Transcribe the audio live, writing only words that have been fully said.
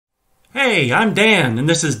Hey, I'm Dan, and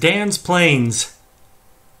this is Dan's Plains.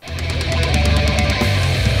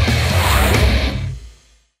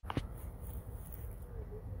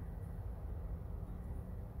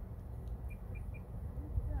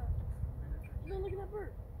 Look at that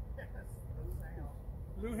bird.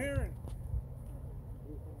 Blue heron.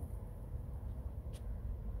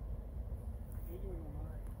 They're doing all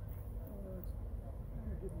right.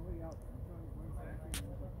 They're getting way out. I'm trying to bring something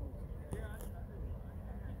a little bit closer. Yeah, I do.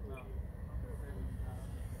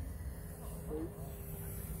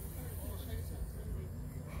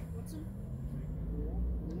 What's him?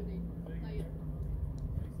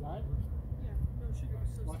 Right? Yeah, no, she goes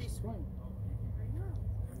so Watch the steep. spring. I know.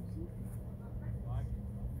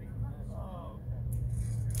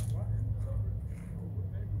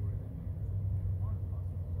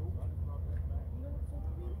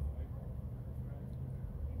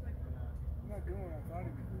 I'm not doing what I thought he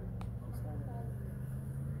would do. Just hold on.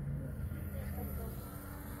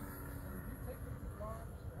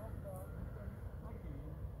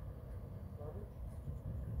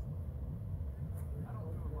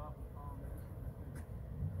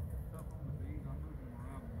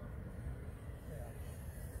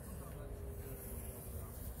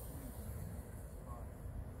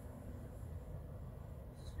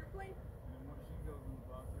 Is this your plane? You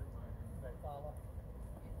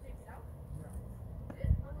take it out? Yeah.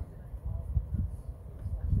 It? How was it?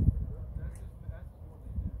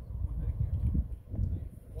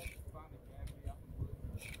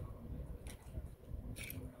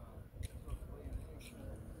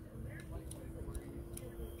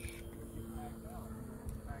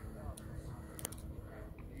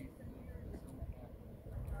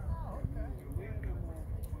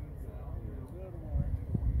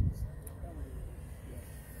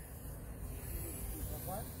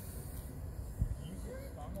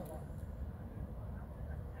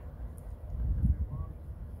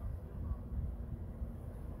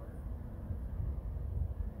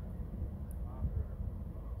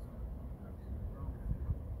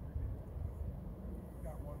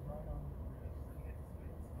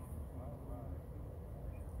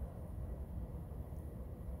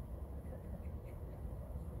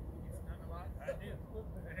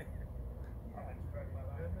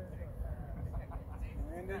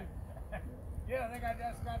 Landon? Yeah, I think I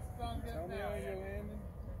just got stung just Tell me now. how you're landing.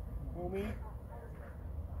 Homie. I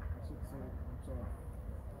should say, I'm sorry.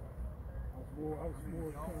 I was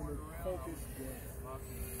more kind of focused.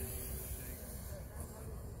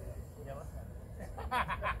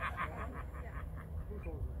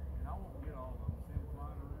 And I won't get all of them. See them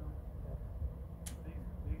flying around?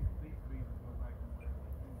 These bees will go back and where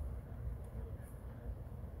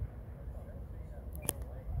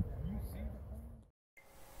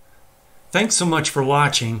Thanks so much for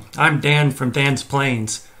watching. I'm Dan from Dan's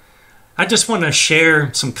Plains. I just want to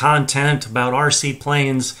share some content about RC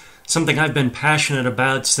planes, something I've been passionate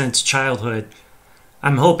about since childhood.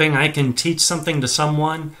 I'm hoping I can teach something to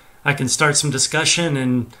someone, I can start some discussion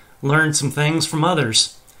and learn some things from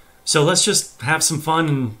others. So let's just have some fun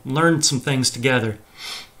and learn some things together.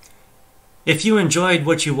 If you enjoyed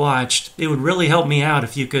what you watched, it would really help me out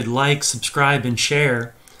if you could like, subscribe, and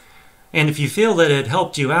share. And if you feel that it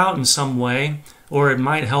helped you out in some way, or it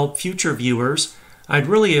might help future viewers, I'd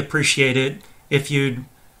really appreciate it if you'd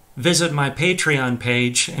visit my Patreon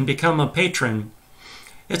page and become a patron.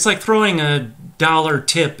 It's like throwing a $1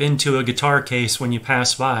 tip into a guitar case when you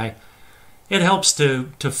pass by. It helps to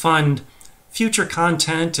fund future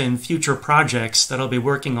content and future projects that I'll be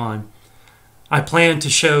working on. I plan to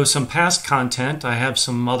show some past content. I have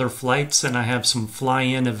some other flights and I have some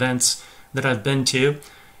fly-in events that I've been to.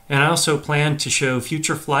 And I also plan to show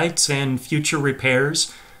future flights and future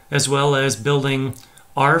repairs, as well as building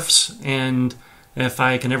ARFs, and if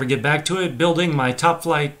I can ever get back to it, building my top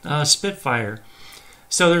flight Spitfire.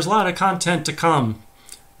 So there's a lot of content to come,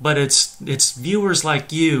 but it's viewers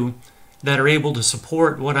like you that are able to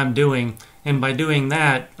support what I'm doing, and by doing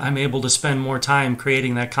that, I'm able to spend more time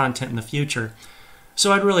creating that content in the future.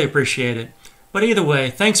 So I'd really appreciate it. But either way,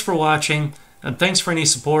 thanks for watching, and thanks for any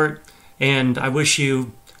support, and I wish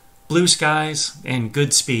you blue skies and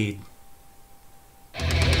good speed.